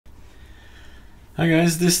Hi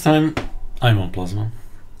guys, this time I'm on Plasma,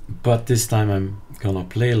 but this time I'm gonna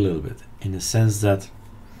play a little bit in the sense that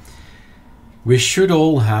we should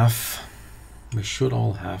all have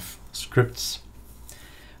scripts,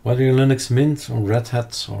 whether you're Linux Mint or Red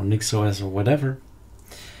Hat or NixOS or whatever.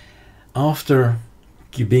 After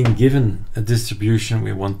being given a distribution,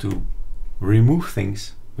 we want to remove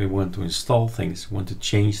things, we want to install things, we want to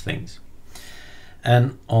change things.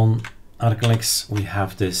 And on ArcoLinux we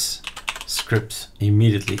have this script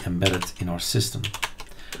immediately embedded in our system.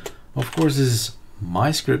 Of course, this is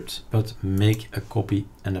my script, but make a copy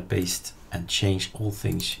and a paste and change all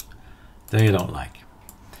things that you don't like.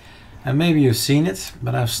 And maybe you've seen it,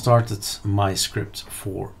 but I've started my script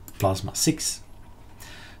for Plasma 6.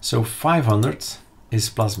 So 500 is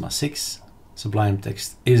Plasma 6. Sublime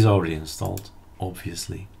Text is already installed,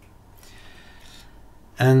 obviously.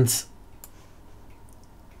 And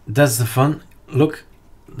that's the fun. Look,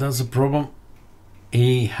 that's a problem.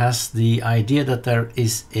 He has the idea that there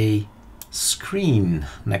is a screen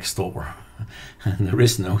next door. And there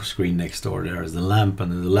is no screen next door. There is the lamp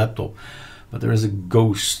and the laptop, but there is a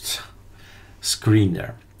ghost screen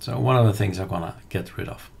there. So one of the things I'm gonna get rid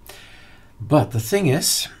of. But the thing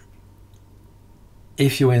is,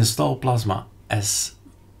 if you install Plasma as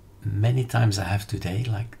many times I have today,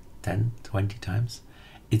 like 10, 20 times,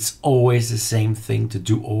 it's always the same thing to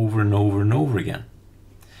do over and over and over again.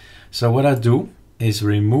 So what I do is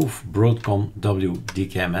remove Broadcom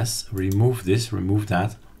WDKMS, remove this, remove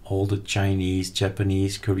that, all the Chinese,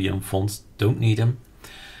 Japanese, Korean fonts, don't need them.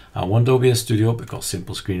 I want OBS Studio because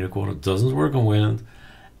Simple Screen Recorder doesn't work on Wayland,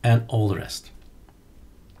 and all the rest.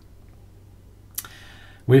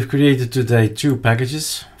 We've created today two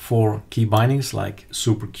packages for key bindings like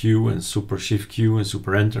Super Q and Super Shift Q and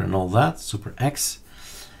Super Enter and all that, Super X.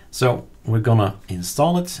 So we're gonna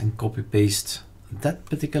install it and copy paste that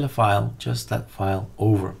particular file, just that file,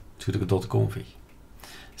 over to the .config.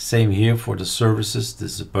 Same here for the services.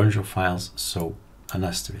 This is a bunch of files, so an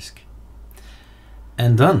asterisk.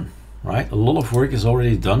 And done, right? A lot of work is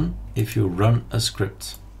already done if you run a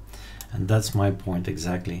script. And that's my point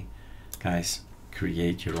exactly. Guys,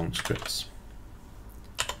 create your own scripts.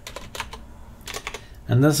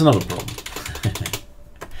 And that's another problem.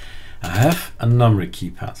 I have a numeric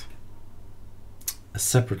keypad, a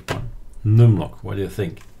separate one. Numlock, what do you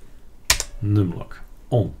think? Numlock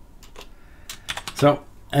on. So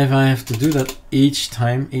if I have to do that each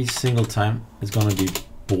time, each single time, it's gonna be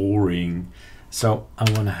boring. So I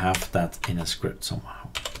want to have that in a script somehow.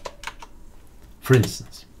 For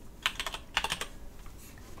instance,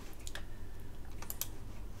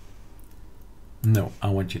 no,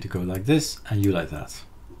 I want you to go like this and you like that.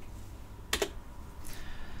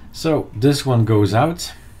 So this one goes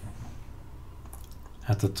out.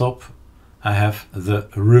 At the top I have the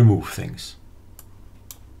remove things,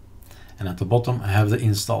 and at the bottom I have the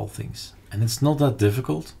install things. And it's not that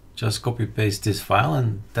difficult. Just copy paste this file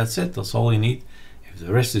and that's it. That's all you need. If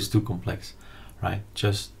the rest is too complex, right?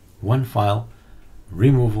 Just one file,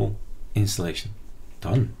 removal, installation,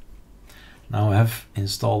 done. Now I have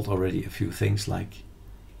installed already a few things like,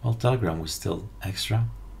 well, Telegram was still extra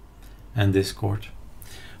and Discord,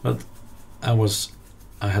 but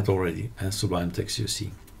I had already a Sublime Text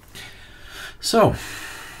UC. So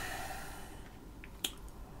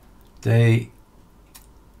let's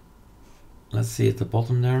see at the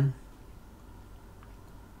bottom there.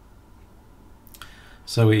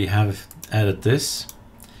 So we have added this.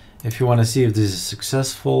 If you want to see if this is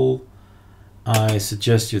successful, I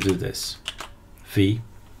suggest you do this. V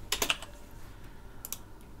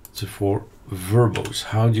for verbose.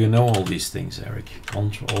 How do you know all these things, Eric?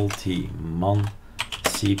 Control T, mon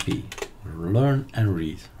CP, learn and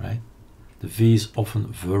read, right? The V is often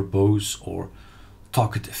verbose or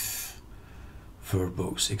talkative.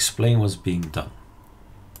 Verbose, explain what's being done.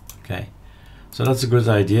 Okay, so that's a good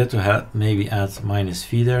idea to have, maybe add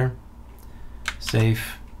 -v there. Save,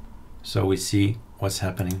 so we see what's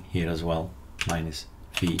happening here as well. -v.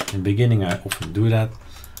 In the beginning I often do that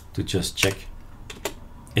to just check,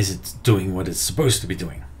 is it doing what it's supposed to be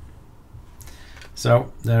doing?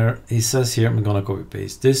 So there he says here, I'm gonna copy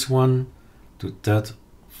paste this one to that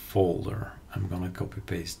folder. I'm gonna copy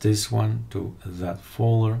paste this one to that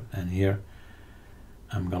folder, and here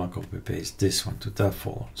I'm gonna copy paste this one to that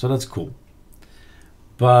folder. So that's cool.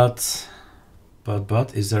 But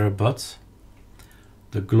is there a but?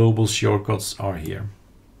 The global shortcuts are here.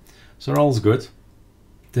 So all's good.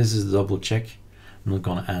 This is the double check. I'm not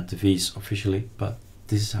gonna add the V's officially, but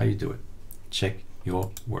this is how you do it. Check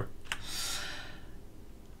your work.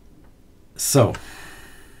 So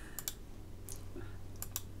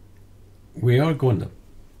we are going to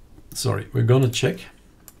sorry, we're gonna check.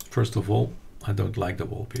 First of all, I don't like the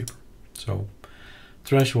wallpaper. So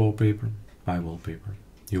trash wallpaper, my wallpaper,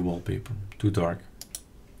 new wallpaper, too dark.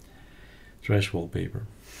 Trash wallpaper,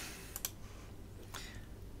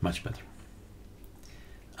 much better.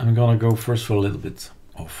 I'm gonna go first for a little bit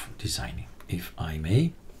of designing, if I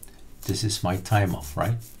may. This is my time off,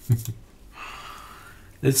 right?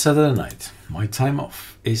 It's Saturday night. My time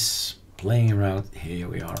off is playing around. Here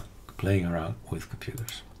we are, playing around with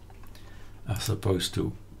computers, as opposed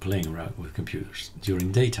to playing around with computers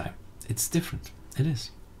during daytime. It's different. It is.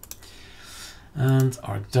 And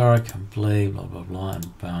arc dark and play blah blah blah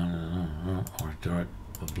and arc dark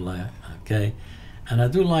blah blah. Okay, and I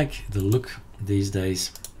do like the look these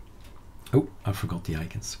days. Oh, I forgot the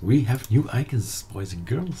icons. We have new icons, boys and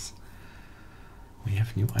girls. We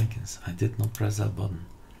have new icons. I did not press that button.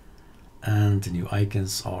 And the new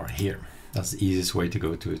icons are here. That's the easiest way to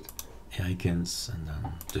go to it. Icons, and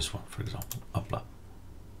then this one, for example. Upload.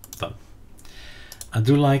 Done. I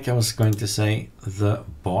do like, I was going to say, the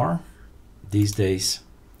bar these days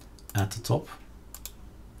at the top.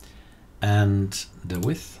 And the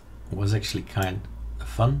width was actually kind of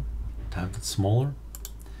fun to have it smaller,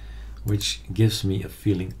 which gives me a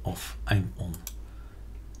feeling of I'm on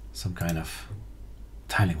some kind of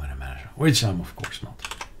tiling window manager, which I'm of course not.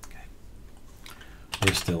 Okay.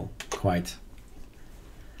 We're still quite,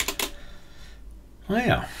 oh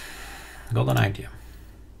yeah, got an idea.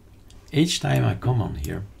 Each time I come on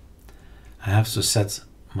here, I have to set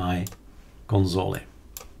my console.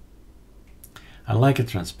 I like it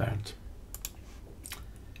transparent.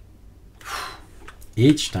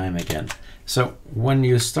 Each time again. So when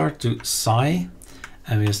you start to sigh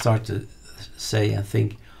and you start to say and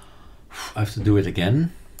think, I have to do it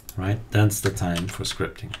again, right? That's the time for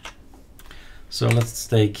scripting. So let's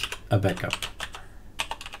take a backup.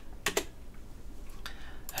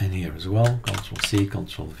 And here as well, Control C,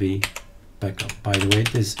 Control V, backup. By the way,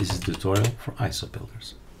 this is a tutorial for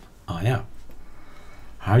isobuilders. Ah yeah.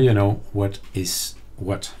 How you know what is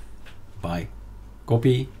what? By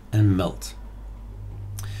copy and meld.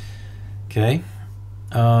 Okay,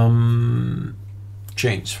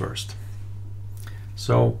 change first.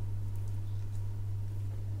 So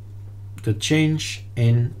the change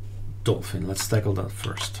in Dolphin, let's tackle that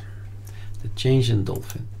first. The change in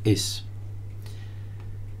Dolphin is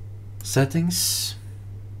settings,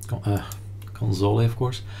 console of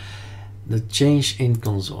course. The change in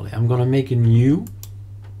console, I'm gonna make a new,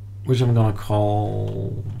 which I'm gonna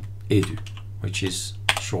call Edu, which is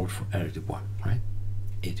short for Air du Bois, right?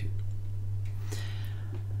 Edu.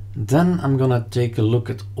 Then I'm gonna take a look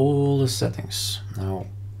at all the settings. Now,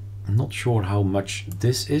 I'm not sure how much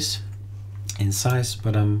this is in size,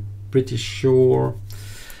 but I'm pretty sure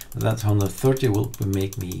that 130 will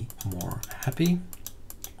make me more happy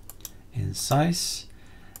in size,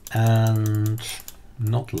 and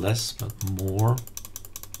not less, but more.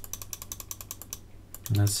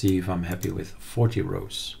 Let's see if I'm happy with 40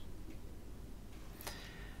 rows.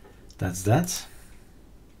 That's that.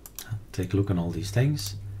 Take a look on all these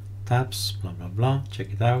things. Tabs, blah blah blah,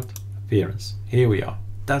 check it out. Appearance, here we are.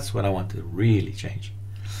 That's what I want to really change.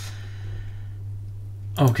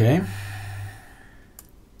 Okay,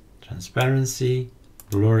 transparency,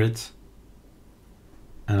 blur it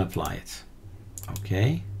and apply it.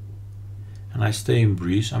 Okay, and I stay in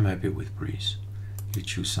breeze. I'm happy with breeze. You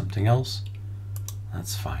choose something else,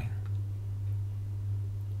 that's fine.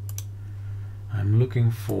 I'm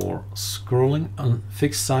looking for scrolling on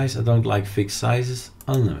fixed size. I don't like fixed sizes.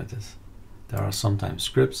 Unlimited. There are sometimes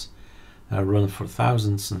scripts that run for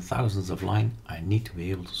thousands and thousands of lines. I need to be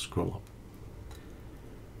able to scroll up.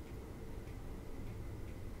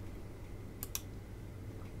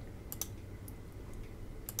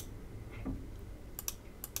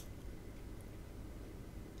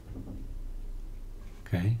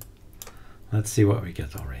 Okay, let's see what we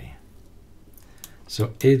get already. So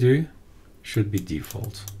Edu should be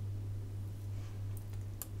default.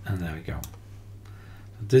 And there we go.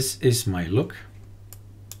 This is my look.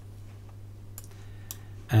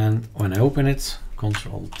 And when I open it,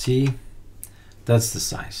 Control T, that's the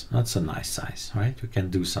size. That's a nice size, right? We can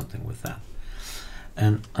do something with that.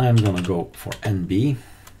 And I'm gonna go for NB.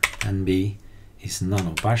 NB is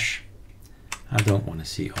nano bash. I don't want to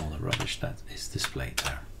see all the rubbish that is displayed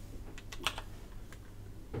there.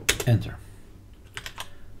 Enter.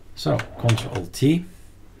 So Control T.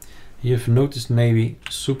 You've noticed maybe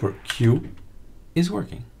Super Q is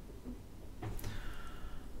working.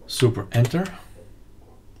 Super Enter,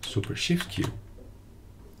 Super Shift Q,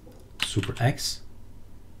 Super X.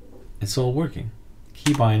 It's all working.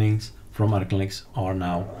 Key bindings from ArcoLinux are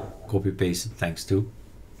now copy pasted thanks to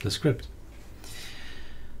the script.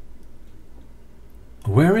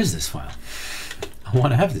 Where is this file? I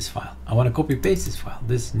want to have this file. I want to copy paste this file.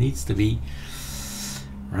 This needs to be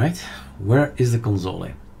right. Where is the console?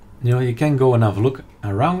 You know, you can go and have a look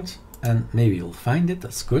around and maybe you'll find it.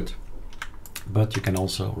 That's good. But you can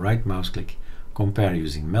also right mouse click, compare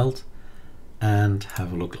using meld, and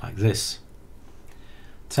have a look like this.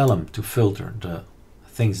 Tell him to filter the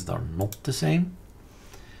things that are not the same.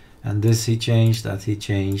 And this he changed, that he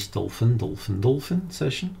changed, dolphin, dolphin, dolphin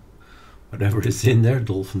session. Whatever is in there,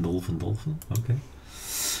 dolphin, dolphin, dolphin, okay.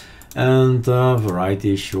 And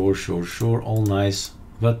variety, sure, sure, sure, all nice.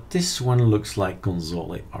 But this one looks like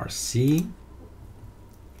console RC.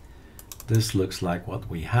 This looks like what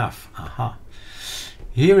we have, aha.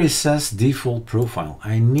 Here it says default profile.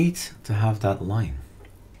 I need to have that line.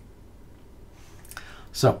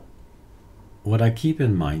 So, what I keep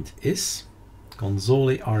in mind is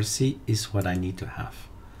console RC is what I need to have.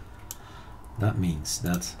 That means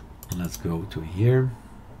that, let's go to here.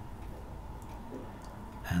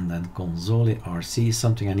 And then console RC is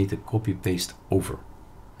something I need to copy paste over.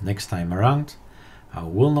 Next time around, I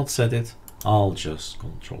will not set it. I'll just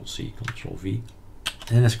Control C, Control V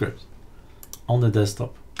in a script on the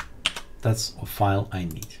desktop. That's a file I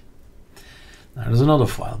need. Now there's another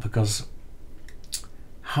file, because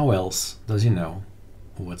how else does he know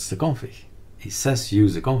what's the config? He says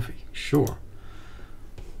use the config, sure.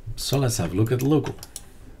 So let's have a look at local.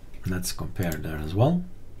 Let's compare there as well.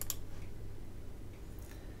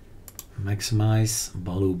 Maximize,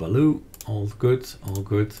 Baloo, Baloo, all good, all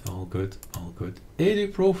good, all good, all good.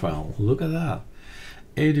 AD profile, look at that.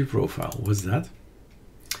 AD profile, what's that?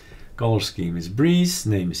 Color scheme is Breeze,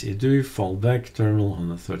 name is edu, fallback, terminal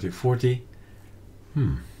 13040.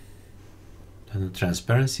 And the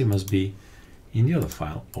transparency must be in the other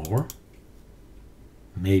file, or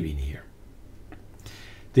maybe in here.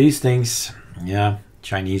 These things, yeah,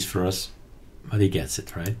 Chinese for us, but he gets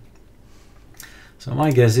it, right? So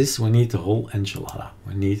my guess is we need the whole enchilada.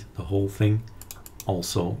 We need the whole thing,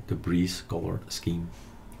 also the Breeze color scheme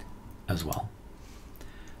as well.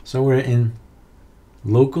 So we're in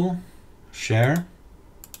local, share,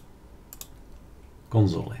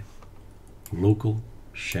 console. Local,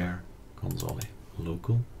 share, console.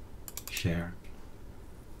 Local, share,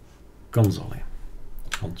 console.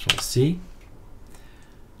 Control C.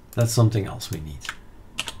 That's something else we need.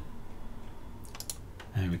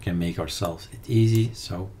 And we can make ourselves it easy.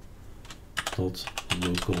 So dot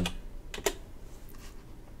local.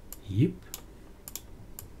 Yep.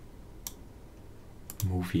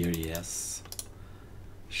 Move here, yes.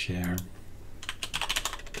 Share.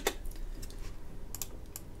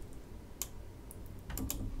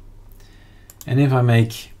 And if I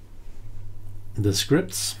make the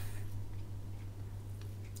scripts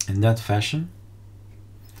in that fashion,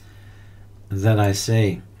 that I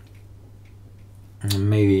say,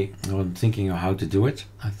 maybe I'm thinking of how to do it.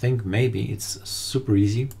 I think maybe it's super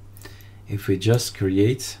easy if we just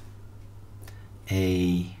create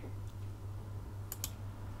a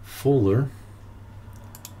folder.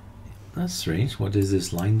 That's strange. What is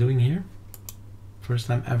this line doing here? First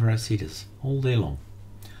time ever I see this all day long.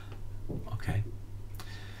 Okay.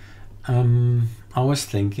 I was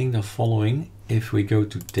thinking the following. If we go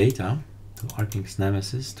to data, to ArcoLinux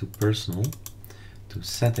Nemesis, to personal, to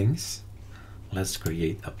settings, let's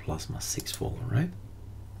create a Plasma 6 folder, right?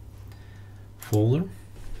 Folder,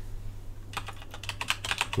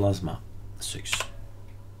 Plasma 6.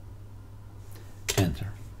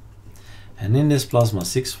 Enter. And in this Plasma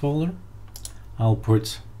 6 folder, I'll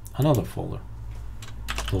put another folder,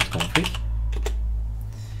 .config.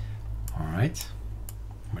 All right,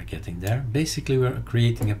 we're getting there. Basically, we're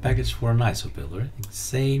creating a package for an isobuilder.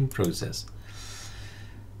 Same process.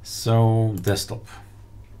 So desktop.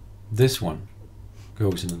 This one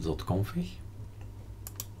goes in the .config.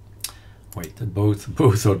 Wait,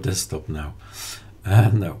 both are desktop now.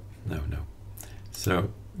 No.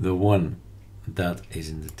 So the one that is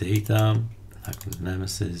in the data, ArcoLinux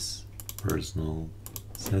Nemesis, personal,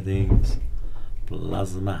 settings,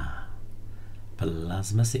 Plasma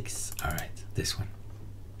 6. All right, this one.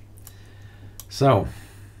 So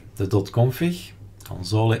the .config,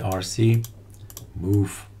 console RC,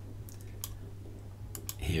 move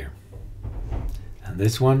here. And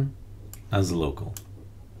this one as a local,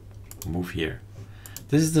 move here.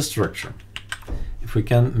 This is the structure. If we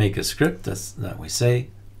can make a script that we say,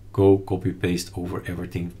 go copy paste over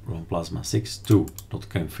everything from Plasma 6 to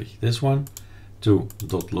 .config this one, to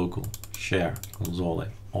 .local, share, console,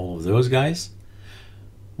 all of those guys,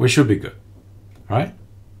 we should be good, right?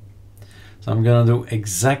 So I'm gonna do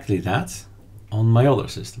exactly that on my other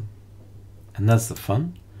system. And that's the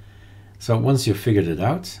fun. So once you've figured it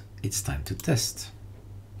out, it's time to test.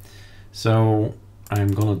 So I'm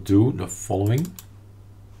gonna do the following,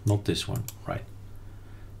 not this one, right?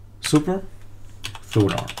 Super,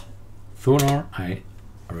 Thunar. Thunar, I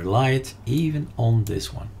relied even on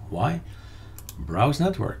this one. Why? Browse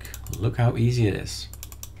network. Look how easy it is.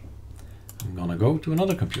 I'm gonna go to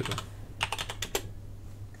another computer.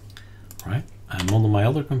 Right? I'm on my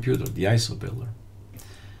other computer, the isobuilder.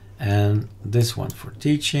 And this one for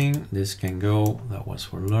teaching, this can go, that was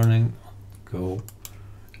for learning, go.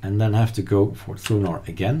 And then I have to go for Thunar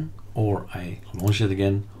again, or I launch it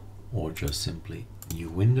again, or just simply new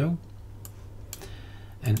window.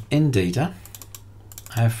 And in data,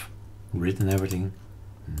 I've written everything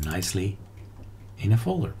nicely in a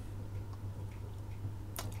folder.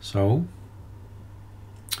 So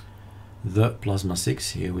the Plasma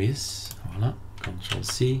 6, here it is, voila, Control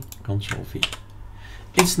C, Control V.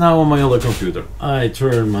 It's now on my other computer. I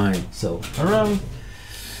turn myself around,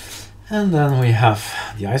 and then we have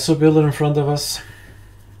the isobuilder in front of us.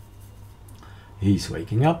 He's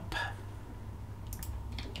waking up.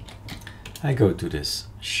 I go to this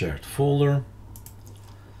shared folder,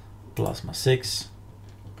 Plasma 6,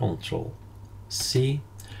 Control C.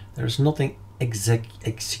 There's nothing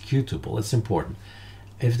executable. It's important.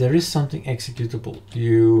 If there is something executable,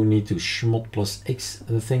 you need to chmod plus X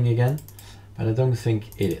the thing again. But I don't think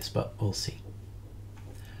it is, but we'll see.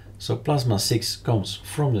 So Plasma 6 comes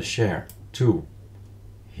from the share to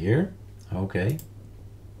here. Okay.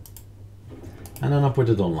 And then I put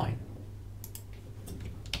it online.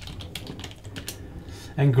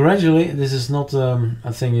 And gradually, this is not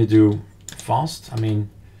a thing you do fast. I mean,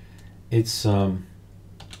 it's, let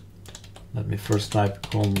me first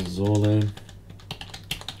type console.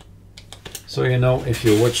 So you know, if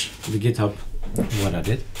you watch the GitHub, what I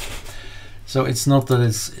did. So it's not that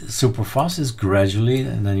it's super fast, it's gradually,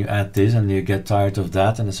 and then you add this and you get tired of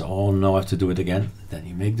that and it's, oh no, I have to do it again. Then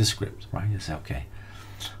you make the script, right? You say, okay,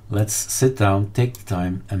 let's sit down, take the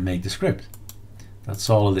time and make the script. That's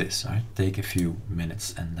all it is, right? Take a few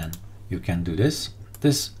minutes and then you can do this.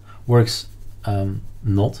 This works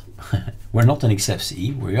not, we're not in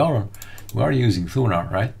XFCE, we are using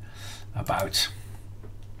Thunar, right? About.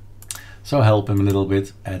 So help him a little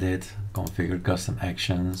bit, edit, configure custom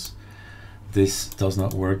actions. This does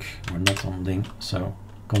not work, we're not on link, so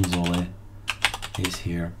console is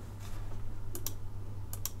here.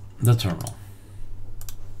 The terminal.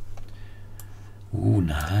 Ooh,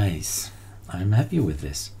 nice. I'm happy with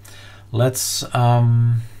this. Let's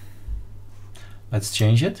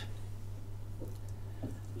change it.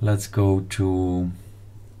 Let's go to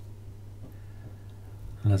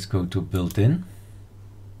built-in.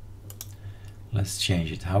 Let's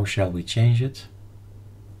change it. How shall we change it?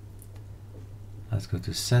 Let's go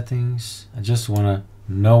to settings. I just want to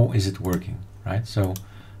know, is it working, right? So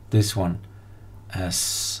this one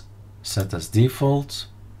is set as default.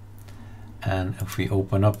 And if we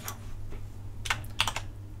open up,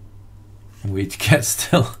 we can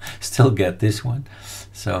still get this one.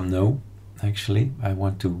 So no, actually, I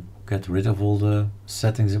want to get rid of all the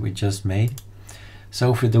settings that we just made.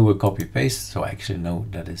 So if we do a copy paste, so I actually know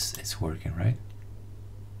that it's working, right?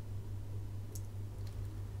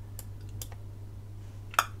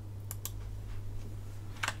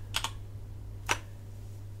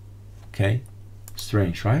 Okay,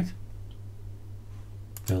 strange, right?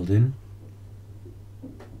 Built in.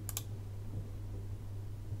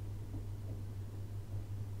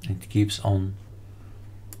 It keeps on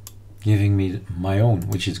giving me my own,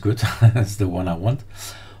 which is good. That's the one I want.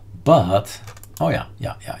 But oh yeah,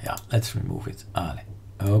 let's remove it.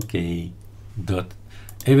 Okay, dot.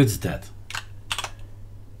 If it's dead,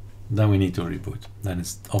 then we need to reboot. Then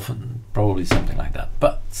it's often probably something like that.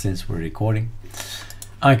 But since we're recording,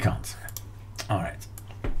 I can't. All right,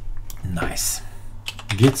 nice.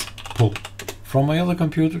 Git pull from my other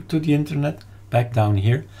computer to the internet back down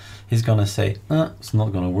here. He's gonna say, it's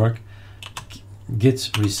not gonna work. Git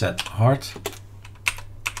reset hard.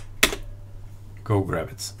 Go grab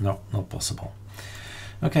it. No, not possible.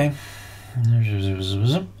 Okay.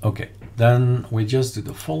 Okay, then we just do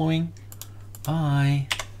the following. Bye.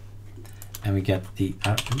 And we get the,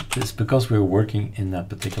 it's because we're working in that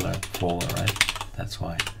particular folder, right? That's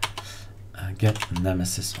why. Get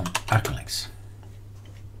Nemesis on ArcoLinux.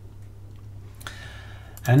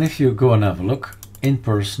 And if you go and have a look, in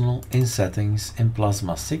personal, in settings, in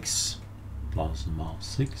Plasma 6,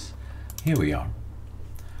 here we are.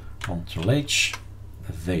 Ctrl H,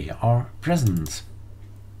 they are present.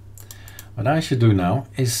 What I should do now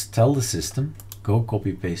is tell the system, go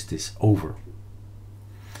copy paste this over.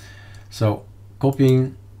 So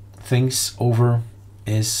copying things over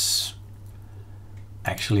is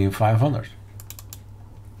actually in 500.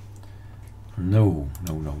 No,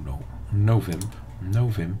 no, no, no. No Vim, no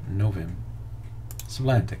Vim, no Vim.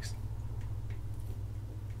 Sublime text.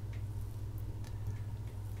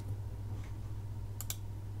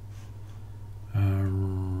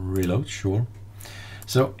 Reload, sure.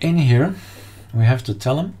 So in here, we have to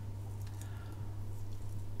tell them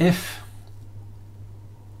if,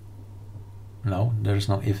 no, there's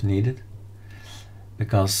no if needed,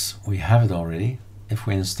 because we have it already. If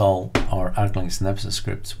we install our ArcoLinux Nemesis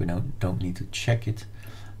scripts, we don't need to check it.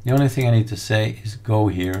 The only thing I need to say is go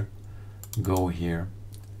here,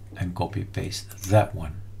 and copy paste that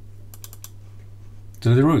one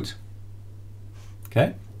to the root.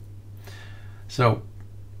 Okay? So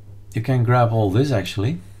you can grab all this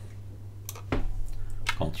actually.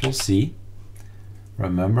 Control C.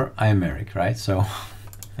 Remember, I'm Eric, right? So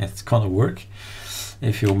it's gonna work.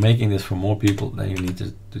 If you're making this for more people, then you need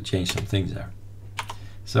to change some things there.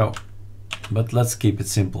 So, but let's keep it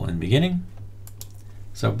simple in the beginning.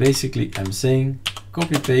 So basically I'm saying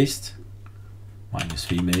copy paste,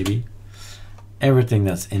 -v maybe, everything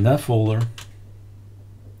that's in that folder.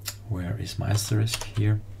 Where is my asterisk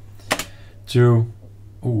here? To,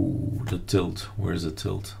 ooh, the tilde. Where's the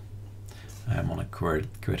tilde? I'm on a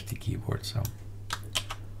QWERTY keyboard, so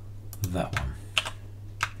that one.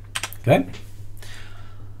 Okay.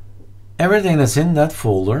 Everything that's in that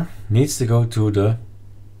folder needs to go to the,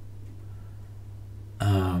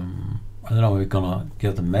 I don't know if we're gonna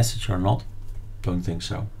get the message or not. Don't think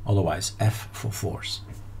so. Otherwise, F for force.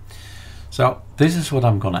 So this is what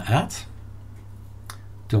I'm gonna add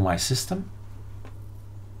to my system.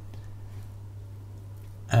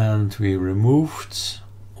 And we removed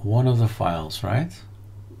one of the files, right?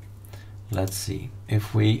 Let's see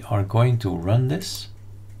if we are going to run this.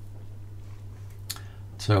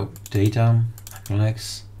 So data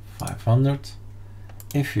ArcoLinux 500.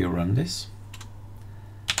 If you run this,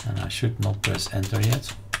 and I should not press enter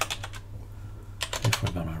yet. If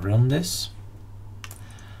we're gonna run this,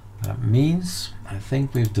 that means I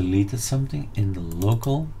think we've deleted something in the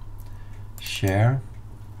local share.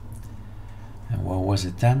 And what was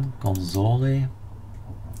it then? Console.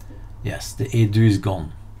 Yes, the edu is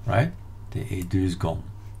gone, right? The edu is gone.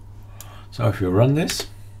 So if you run this,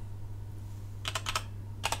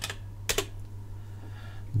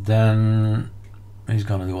 then it's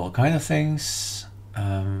gonna do all kind of things.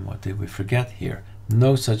 What did we forget here?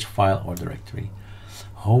 No such file or directory.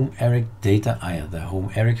 Home Eric data. Yeah, the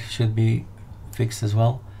home Eric should be fixed as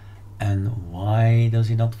well. And why does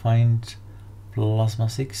he not find Plasma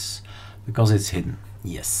 6? Because it's hidden.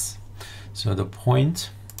 Yes. So the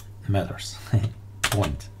point matters.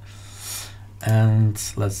 Point. And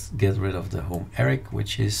let's get rid of the home Eric,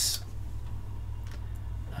 which is,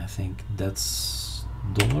 I think that's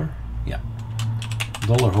 $. Yeah.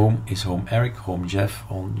 $home is home Eric, home Jeff,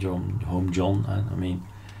 home John. I mean,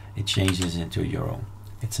 it changes into your own.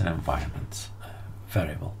 It's an environment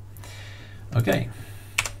variable. Okay,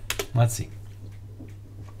 let's see.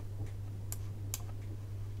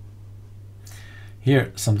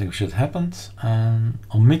 Here something should happen.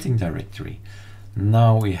 Omitting directory.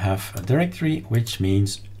 Now we have a directory, which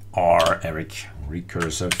means R Eric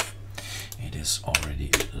recursive. It is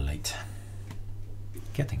already late.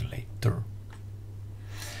 Getting later.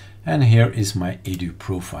 And here is my edu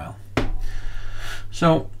profile.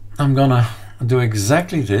 So I'm gonna do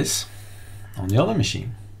exactly this on the other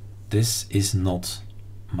machine. This is not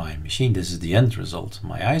my machine. This is the end result.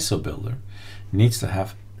 My isobuilder needs to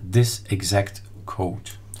have this exact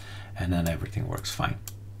code, and then everything works fine.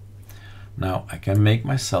 Now I can make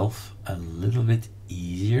myself a little bit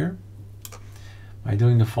easier by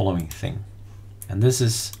doing the following thing. And this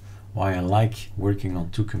is why I like working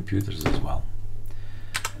on two computers as well.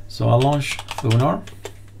 So I launched Thunar,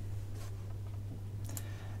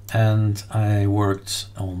 and I worked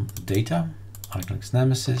on data, ArcoLinux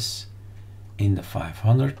Nemesis, in the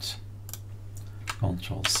 500,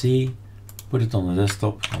 Control C, put it on the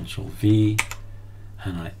desktop, Control V,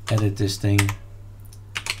 and I edit this thing,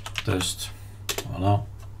 just voila,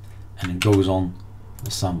 and it goes on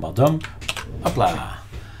the Samba dump. Hopla!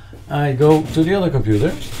 I go to the other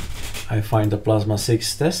computer, I find the Plasma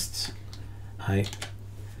 6 test, I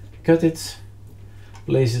cut it,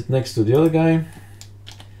 place it next to the other guy,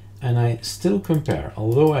 and I still compare.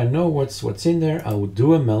 Although I know what's in there, I would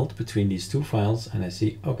do a meld between these two files, and I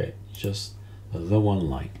see, okay, just the one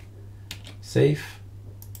line. Save,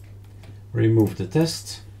 remove the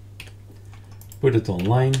test, put it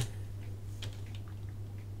online.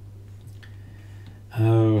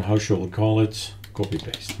 How shall we call it? Copy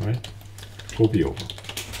paste, right? Copy over.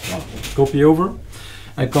 Copy over.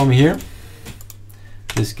 I come here,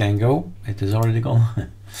 This can go, it is already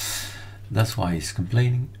gone. That's why he's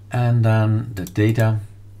complaining. And then the data,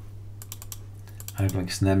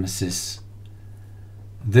 ArcoLinux Nemesis.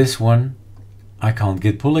 This one I can't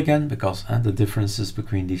git pull again because the differences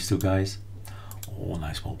between these two guys. Oh,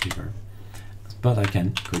 nice wallpaper. But I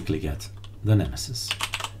can quickly get the Nemesis.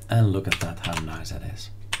 And look at that, how nice that is.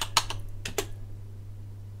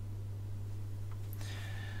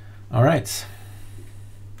 All right.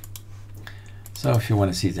 So if you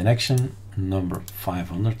want to see it in action, number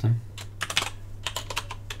 500 then.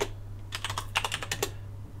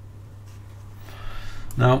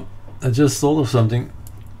 Now, I just thought of something.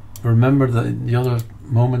 Remember the other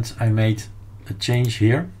moment I made a change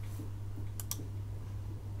here?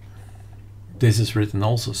 This is written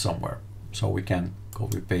also somewhere, so we can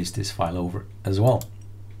copy paste this file over as well.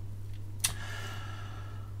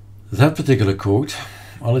 That particular code,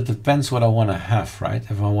 well, it depends what I want to have, right?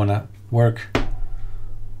 If I want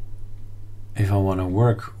to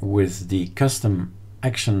work with the custom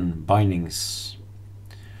action bindings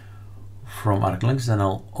from ArcoLinux, then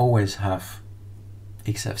I'll always have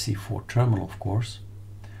XFCE4 terminal, of course.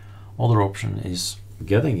 Other option is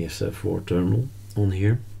getting XFCE4 terminal on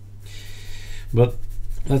here, but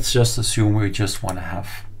let's just assume we just want to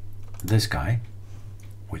have this guy,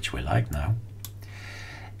 which we like now.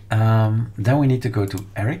 Then we need to go to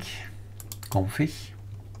Eric config,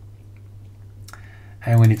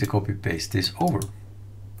 and we need to copy paste this over.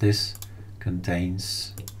 This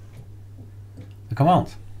contains the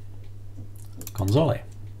command console,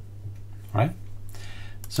 right?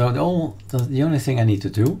 So the only thing I need to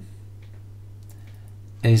do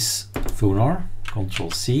is thunar,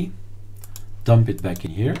 Control C, dump it back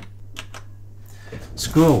in here,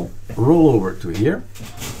 roll over to here,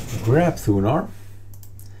 grab thunar,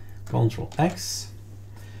 Control X,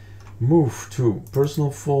 move to personal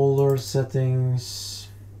folder, settings,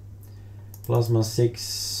 Plasma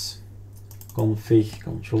 6, config,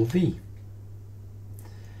 Control V,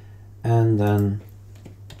 and then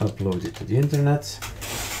upload it to the internet,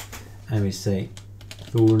 and we say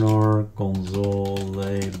thunar console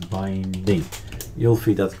binding. You'll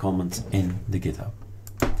feed that comment in the GitHub.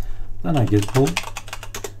 Then I git pull.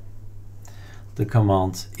 The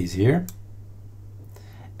command is here.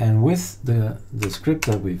 And with the script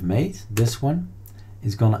that we've made, this one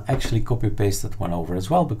is gonna actually copy paste that one over as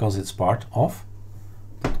well, because it's part of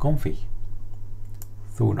 .config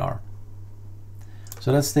thunar.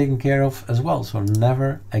 So that's taken care of as well. So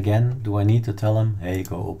never again do I need to tell him, hey,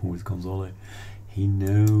 go open with console. He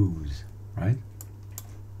knows, right?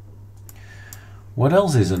 What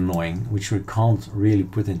else is annoying, which we can't really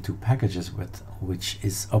put into packages with, which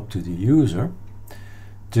is up to the user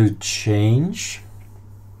to change.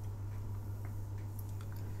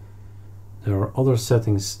 There are other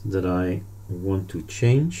settings that I want to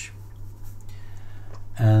change,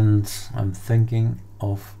 and I'm thinking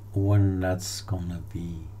of when that's gonna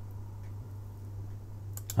be.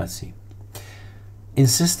 Let's see. In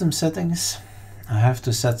system settings, I have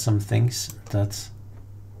to set some things that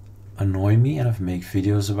annoy me, and I've made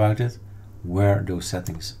videos about it, where those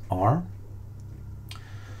settings are.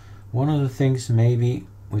 One of the things maybe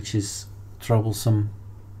which is troublesome,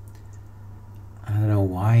 I don't know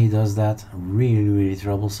why he does that, really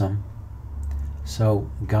troublesome. So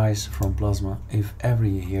guys from Plasma, if ever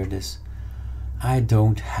you hear this, I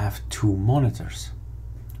don't have two monitors,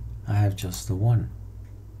 I have just the one.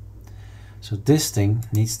 So this thing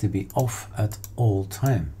needs to be off at all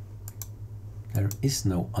time. There is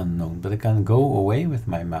no unknown, but I can go away with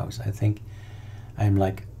my mouse. I think I'm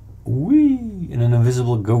like, wee, in an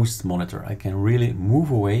invisible ghost monitor. I can really move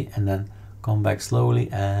away and then come back slowly,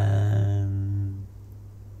 and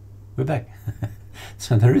we're back.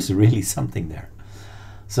 So there is really something there.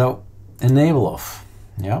 So enable off,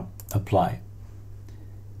 yeah, apply,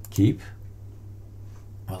 keep,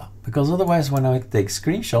 voila. Because otherwise when I take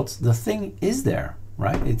screenshots, the thing is there,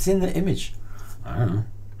 right? It's in the image. I don't know.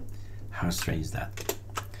 How strange is that?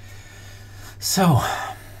 So,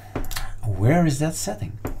 where is that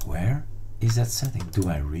setting? Where is that setting? Do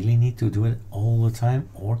I really need to do it all the time,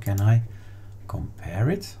 or can I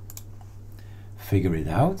compare it, figure it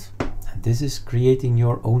out? And this is creating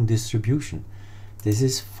your own distribution. This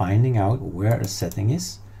is finding out where a setting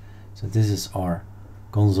is. So this is our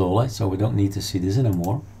console, so we don't need to see this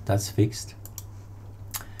anymore. That's fixed.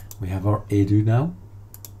 We have our edu now.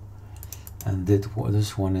 And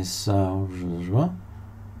this one is,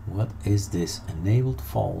 what is this? Enabled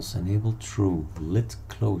false, enabled true, lit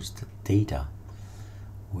closed data.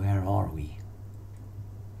 Where are we?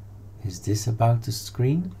 Is this about the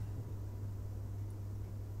screen?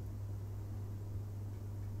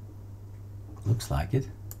 Looks like it.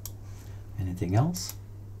 Anything else?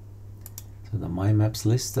 So the My Maps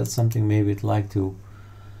list, that's something maybe I'd like to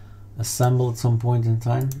assemble at some point in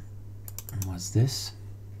time. And what's this?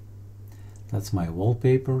 That's my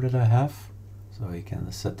wallpaper that I have. So you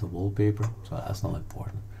can set the wallpaper. So that's not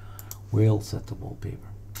important. We'll set the wallpaper.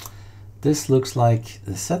 This looks like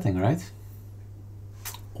the setting, right?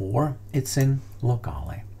 Or it's in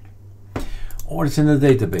Locale. Or it's in the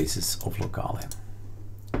databases of Locale.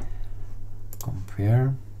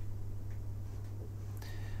 Compare.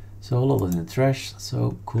 So a lot in the trash.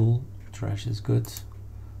 So cool. Trash is good.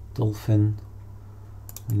 Dolphin.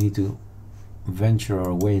 We need to venture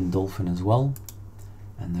our way in Dolphin as well.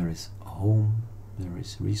 And there is home. There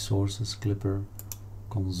is resources, Clipper,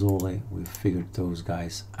 Console. We've figured those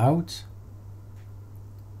guys out.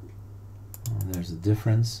 There's a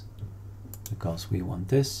difference because we want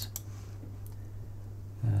this.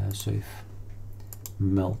 So if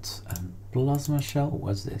melt and plasma shell,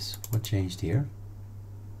 what's this? What changed here?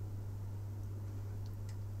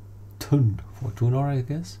 Tun for tuner, I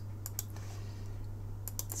guess.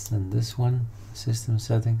 Send this one, system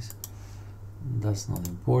settings. That's not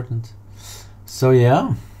important. So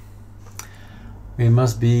yeah, we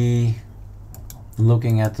must be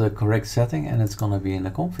looking at the correct setting, and it's gonna be in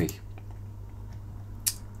the config.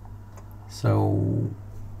 So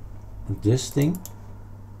this thing,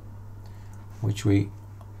 which we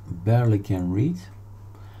barely can read,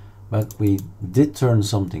 but we did turn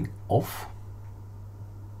something off.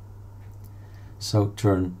 So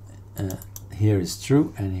turn here is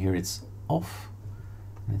true and here it's off,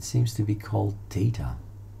 and it seems to be called data.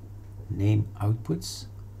 Name outputs,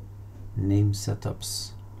 name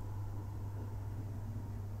setups.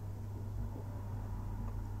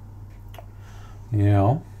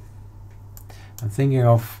 Yeah, I'm thinking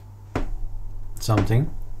of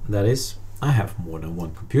something that is, I have more than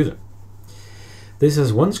one computer. This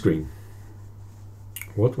has one screen.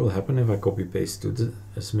 What will happen if I copy paste to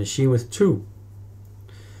this machine with two?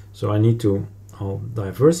 So I need to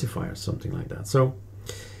diversify or something like that. So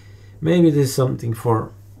maybe this is something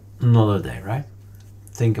for another day, right?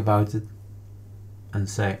 Think about it and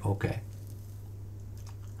say, okay,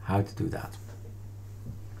 how to do that.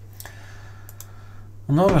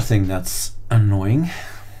 Another thing that's annoying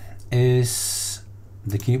is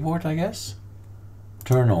the keyboard, I guess.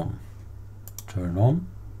 Turn on,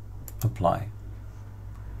 apply.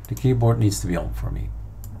 The keyboard needs to be on for me.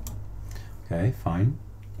 Okay, fine.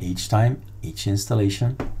 Each time, each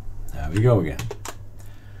installation. There we go again.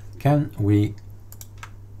 Can we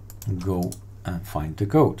go and find the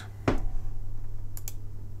code?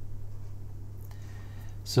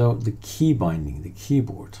 So the key binding, the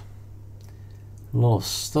keyboard. A lot of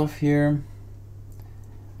stuff here.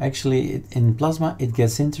 Actually, in Plasma, it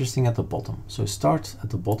gets interesting at the bottom. So start at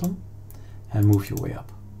the bottom and move your way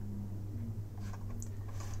up.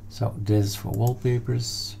 So this is for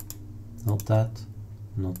wallpapers. Not that,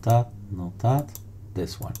 not that, not that.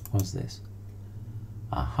 This one, what's this?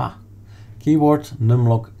 Aha, keyboard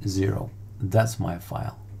numlock 0. That's my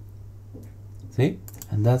file. See?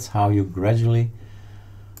 And that's how you gradually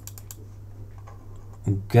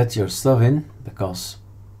get your stuff in, because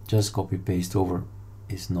just copy paste over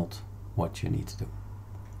is not what you need to do.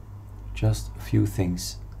 Just a few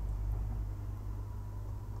things.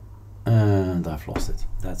 And I've lost it.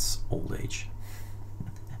 That's old age.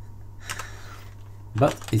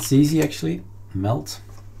 But it's easy actually. Meld,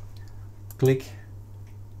 click,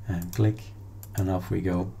 and off we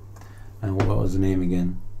go. And what was the name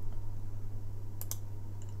again?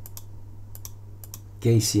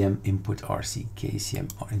 KCM input RC,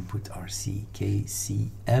 KCM input RC,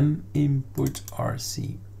 KCM input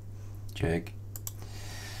RC. Check.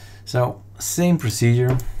 So same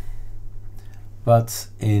procedure, but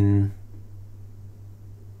in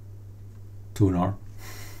Tuner.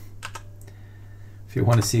 If you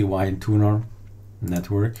want to see why in Tuner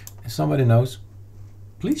network, if somebody knows,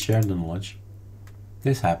 please share the knowledge.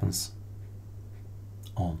 This happens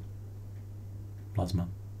on Plasma.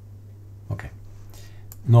 Okay.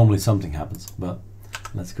 Normally something happens, but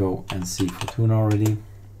let's go and see for Tuner already.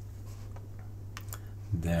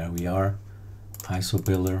 There we are.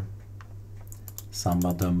 Isobuilder,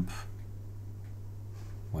 Samba dump.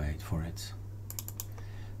 Wait for it.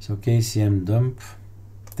 So KCM dump,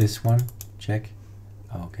 this one, check.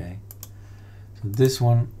 Okay. So this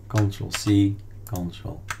one, Control C,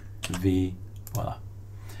 Control V, voila.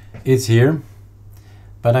 It's here,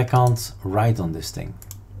 but I can't write on this thing.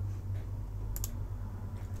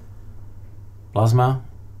 Plasma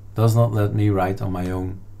does not let me write on my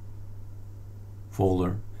own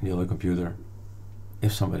folder in the other computer.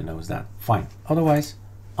 If somebody knows that, fine. Otherwise,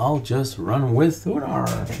 I'll just run with Thunar.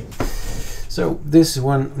 So this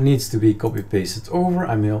one needs to be copy pasted over.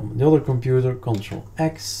 I'm on the other computer, Control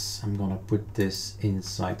X. I'm gonna put this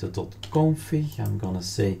inside the .config. I'm gonna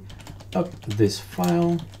say up this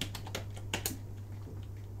file.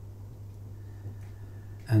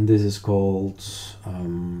 And this is called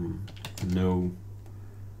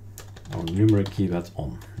numeric keypad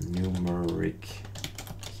on. Numeric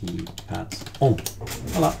keypad on.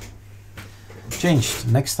 Voila.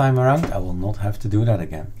 Changed. Next time around, I will not have to do that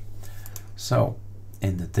again. So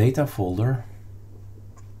in the data folder,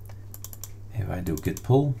 if I do git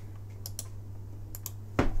pull,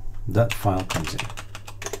 that file comes in.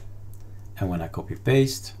 And when I copy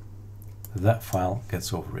paste, that file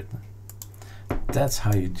gets overwritten. That's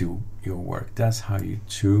how you do your work. That's how you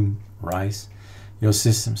tune rise your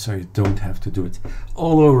system, so you don't have to do it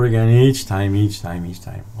all over again each time.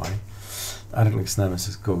 Why? ArcoLinux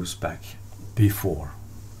Nemesis goes back before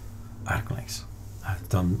ArcoLinux. I've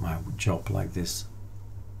done my job like this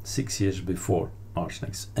 6 years before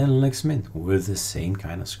ArcoLinux and Linux Mint with the same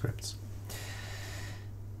kind of scripts.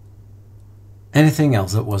 Anything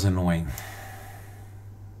else that was annoying?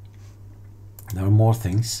 There are more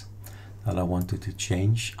things that I wanted to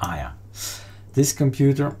change. Yeah, this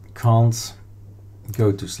computer can't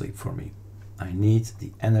go to sleep for me. I need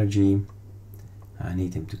the energy. I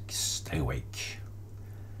need him to stay awake.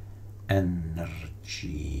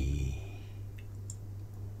 Energy.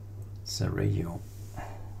 It's a radio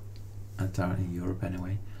down in Europe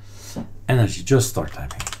anyway. Energy, just start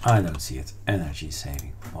typing. I don't see it. Energy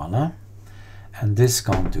saving. Voila. And this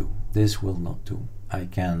can't do. This will not do. I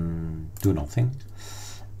can do nothing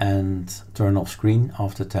and turn off screen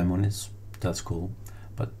after 10 minutes. That's cool.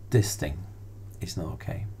 But this thing is not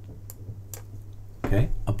okay. Okay,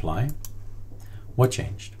 apply. What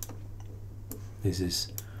changed? This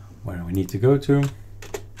is where we need to go to.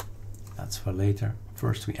 That's for later.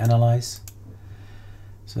 First we analyze.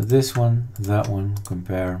 So this one, that one,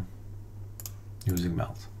 compare using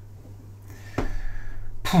meld.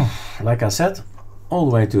 Like I said, all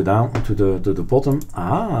the way to down to the bottom.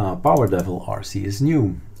 Power Devil RC is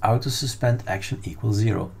new. Auto suspend action equals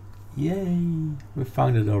 0. Yay! We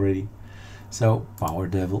found it already. So Power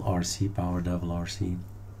Devil RC, Power Devil RC.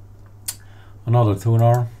 Another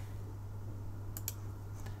tuner.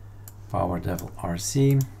 Power Devil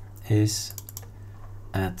RC is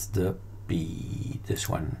at the B. This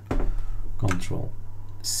one. Control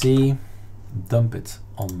C. Dump it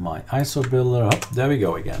on my isobuilder. Oh, there we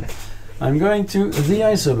go again. I'm going to the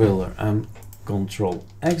isobuilder and Control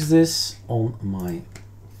X this on my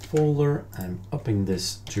folder. I'm upping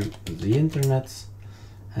this to the internet,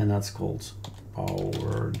 and that's called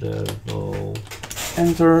Power Devil.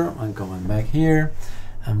 Enter. I'm coming back here.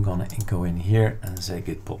 I'm gonna go in here and say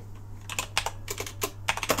git pull.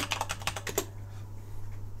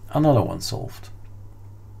 Another one solved.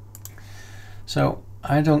 So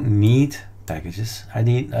I don't need packages.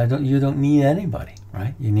 You don't need anybody,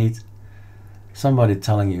 right? You need somebody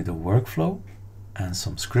telling you the workflow and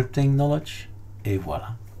some scripting knowledge. Et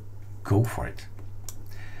voila, go for it.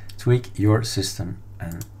 Tweak your system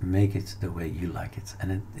and make it the way you like it,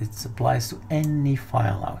 and it applies to any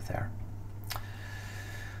file out there.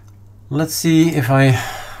 Let's see if I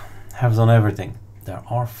have done everything. There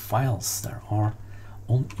are files, there are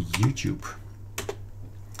on YouTube.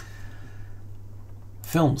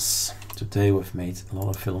 Films. Today we've made a lot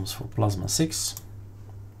of films for Plasma 6.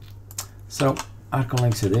 So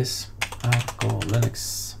ArcoLinux it is.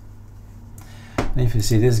 ArcoLinux. And if you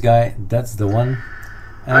see this guy, that's the one.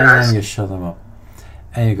 And then you shut them up.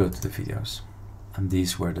 And you go to the videos. And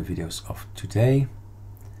these were the videos of today.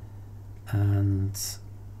 And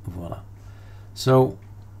voila. So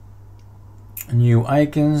new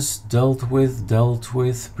icons, dealt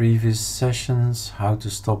with previous sessions, how to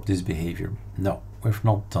stop this behavior. No, we've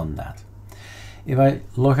not done that. If I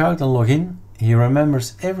log out and log in, he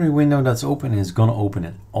remembers every window that's open and is gonna open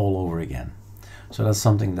it all over again. So that's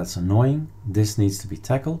something that's annoying. This needs to be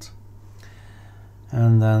tackled.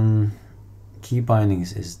 And then key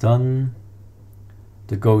bindings is done.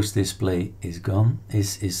 The ghost display is gone,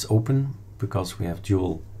 is open because we have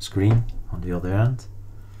dual screen on the other end.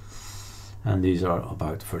 And these are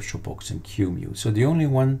about VirtualBox and QEMU. So the only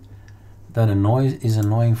one that is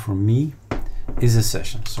annoying for me is a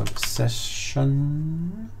session. So the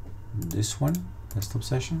session, this one, desktop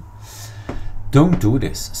session. Don't do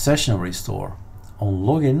this. Session restore. On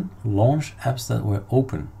login, launch apps that were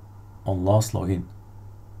open on last login.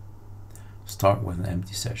 Start with an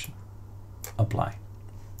empty session. Apply.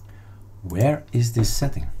 Where is this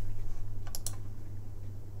setting?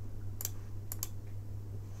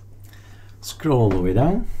 Scroll all the way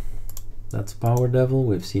down. That's Power Devil.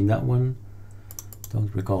 We've seen that one.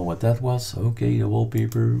 Don't recall what that was. Okay, the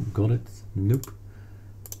wallpaper. Got it. Nope.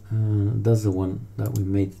 That's the one that we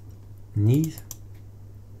made need.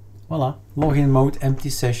 Voila. Login mode,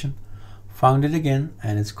 empty session. Found it again,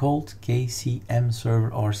 and it's called KCM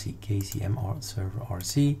Server RC. KCM Server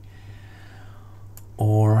RC.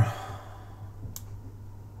 Or,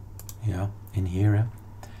 yeah, in here.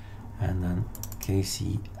 And then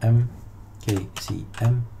KCM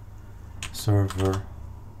Server,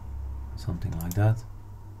 something like that.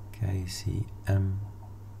 KCM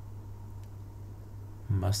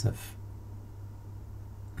must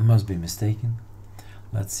be mistaken.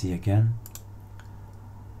 Let's see again.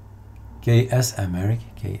 KSM, Eric.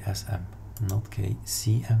 KSM, not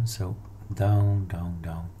KCM. So down, down,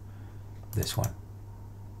 down. This one.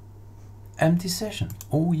 Empty session.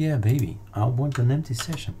 Oh yeah, baby. I want an empty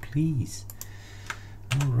session, please.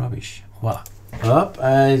 No rubbish. Voila. Up.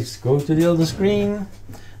 I go to the other screen.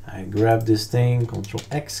 I grab this thing. Control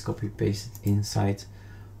X. Copy paste it inside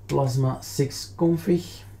Plasma 6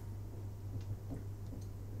 config.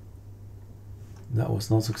 That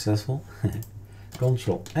was not successful.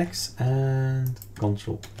 Control X and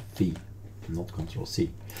Control V, not Control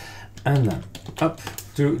C. And then up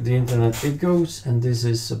to the internet it goes, and this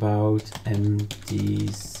is about empty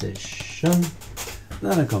session.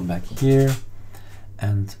 Then I come back here,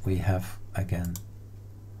 and we have again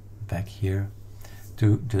back here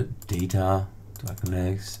to the data, to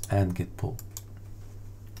ArcoLinux and git pull.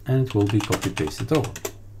 And it will be copy pasted over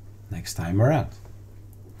next time around.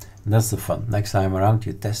 And that's the fun. Next time around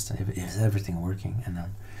you test if is everything working, and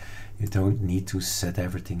then you don't need to set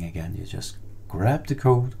everything again. You just grab the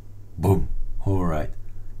code, boom, all right,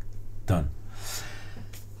 done.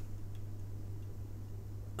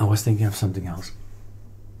 I was thinking of something else.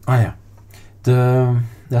 Oh yeah,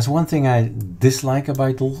 there's one thing I dislike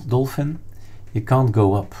about Dolphin. You can't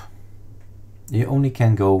go up. You only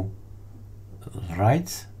can go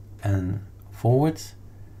right and forward.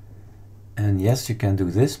 And yes, you can do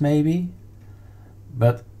this maybe,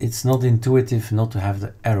 but it's not intuitive not to have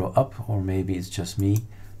the arrow up, or maybe it's just me,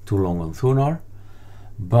 too long on Thunar.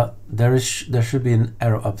 But there should be an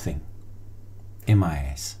arrow up thing in my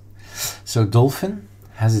eyes. So Dolphin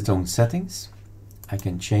has its own settings. I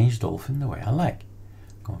can change Dolphin the way I like.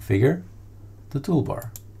 Configure the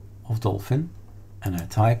toolbar of Dolphin, and I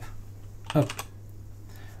type up,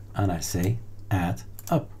 and I say add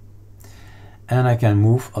up, and I can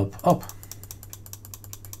move up.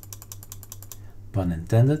 Pun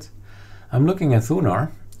intended. I'm looking at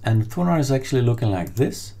Thunar, and Thunar is actually looking like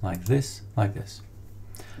this, like this, like this.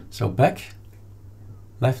 So back,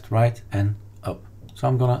 left, right, and up. So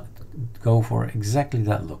I'm gonna go for exactly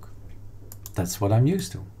that look. That's what I'm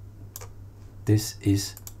used to. This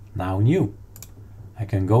is now new. I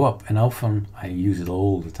can go up, and often I use it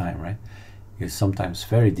all the time, right? You're sometimes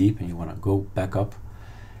very deep and you want to go back up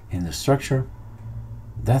in the structure.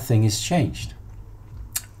 That thing is changed.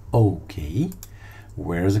 Okay.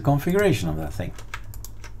 Where is the configuration of that thing?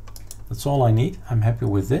 That's all I need. I'm happy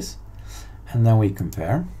with this. And then we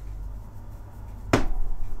compare.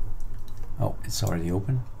 Oh, it's already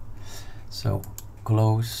open. So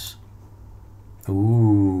close.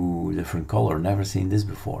 Ooh, different color. Never seen this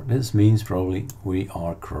before. This means probably we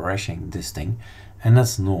are crashing this thing, and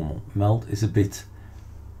that's normal. Meld is a bit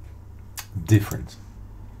different.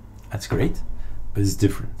 That's great, but it's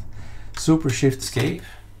different. Super Shift Escape.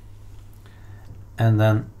 And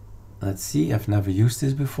then let's see, I've never used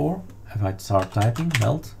this before. If I start typing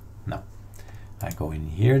meld, no. I go in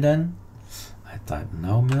here then, I type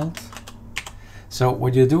now meld. So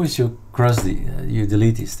what you do is you you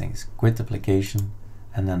delete these things, quit application,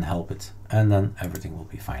 and then help it, and then everything will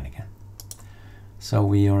be fine again. So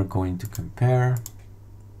we are going to compare,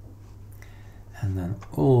 and then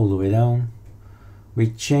all the way down,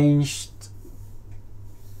 we changed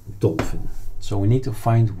Dolphin. So we need to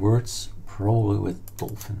find words probably with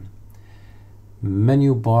Dolphin.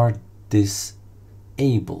 Menu bar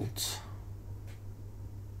disabled.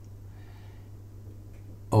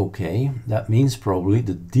 Okay, that means probably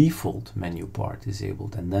the default menu bar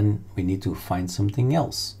disabled, and then we need to find something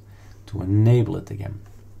else to enable it again.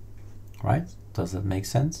 Right? Does that make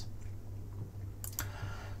sense?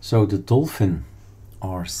 So the Dolphin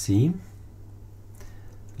RC,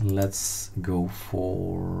 let's go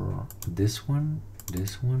for this one,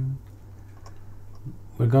 this one.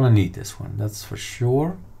 We're gonna need this one, that's for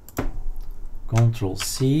sure. Control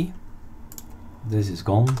C, this is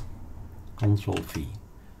gone. Control V.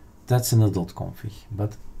 That's in the .config,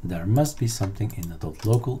 but there must be something in the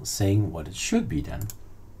 .local saying what it should be then.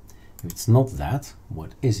 If it's not that,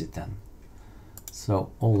 what is it then?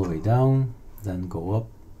 So all the way down, then go up,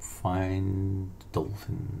 find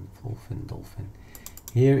dolphin.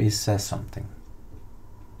 Here it says something.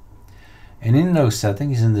 And in those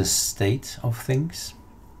settings, in the state of things,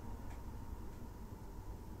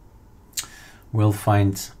 we'll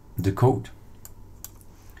find the code.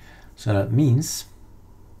 So that means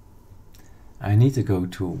I need to go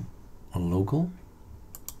to a local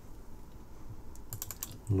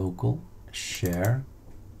share,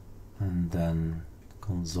 and then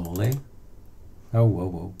console. Oh,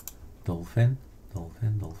 whoa, dolphin,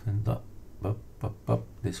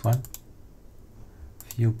 this one.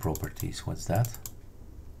 View properties, what's that?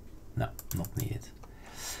 No, not needed.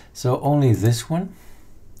 So only this one.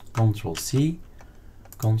 Control C,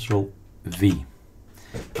 Control V.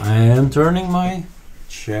 I am turning my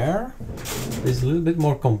chair. This is a little bit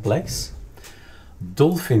more complex.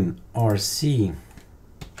 Dolphin RC.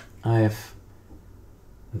 I have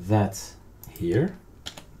that here.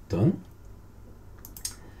 Done.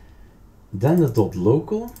 Then the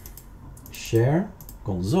 .local share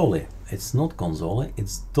console. It's not console,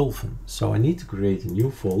 it's dolphin. So I need to create a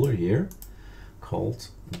new folder here called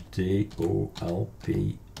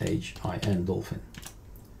dolphin, dolphin.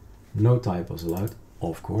 No typos allowed,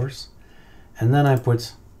 of course. And then I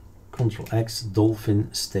put Control X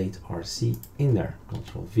dolphin state RC in there,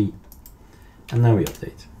 Control V. And now we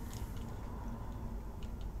update.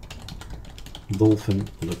 Dolphin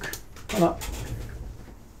look. Voila.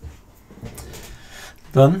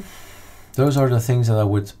 Done. Those are the things that I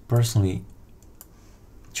would personally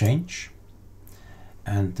change.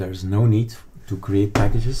 And there's no need to create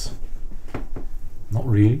packages. Not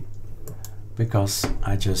really. Because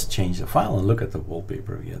I just change the file and look at the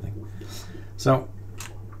wallpaper we're getting. So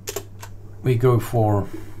we go for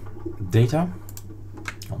data,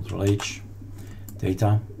 Control H,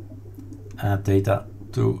 data, add data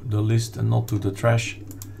to the list and not to the trash.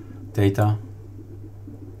 Data,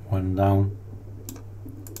 one down,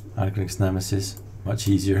 ArcoLinux Nemesis, much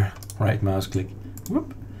easier, right mouse click,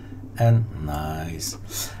 whoop, and nice.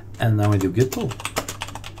 And now we do git pull.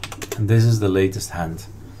 And this is the latest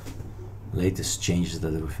changes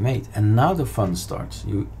that we've made. And now the fun starts.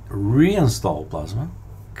 You reinstall Plasma,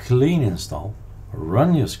 clean install,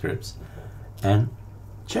 run your scripts, and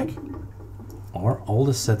check. Are all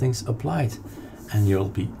the settings applied? And you'll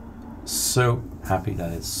be so happy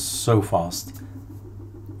that it's so fast,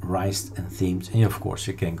 rised and themed. And of course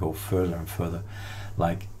you can go further and further,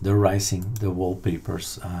 like the rising, the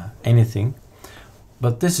wallpapers, anything.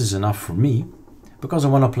 But this is enough for me, because I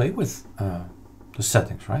want to play with the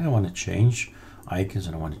settings, right? I want to change icons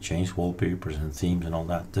and I want to change wallpapers and themes and all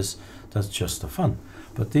that. That's just the fun.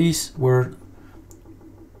 But these were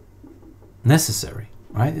necessary,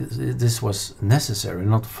 right? This was necessary,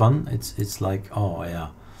 not fun. It's like, oh yeah,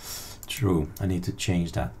 true, I need to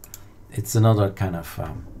change that. It's another kind of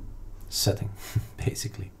setting,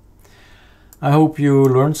 basically. I hope you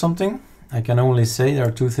learned something. I can only say there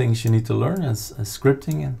are two things you need to learn, as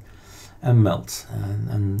scripting and meld.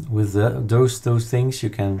 And with those things, you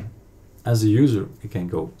can, as a user, you can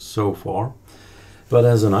go so far. But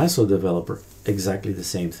as an ISO developer, exactly the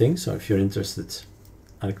same thing. So if you're interested,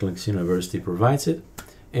 ArcoLinux University provides it.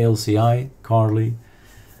 ALCI, Carly,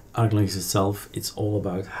 ArcoLinux itself, it's all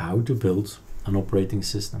about how to build an operating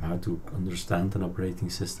system, how to understand an operating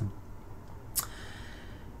system.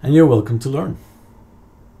 And you're welcome to learn.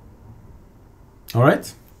 All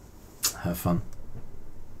right, have fun.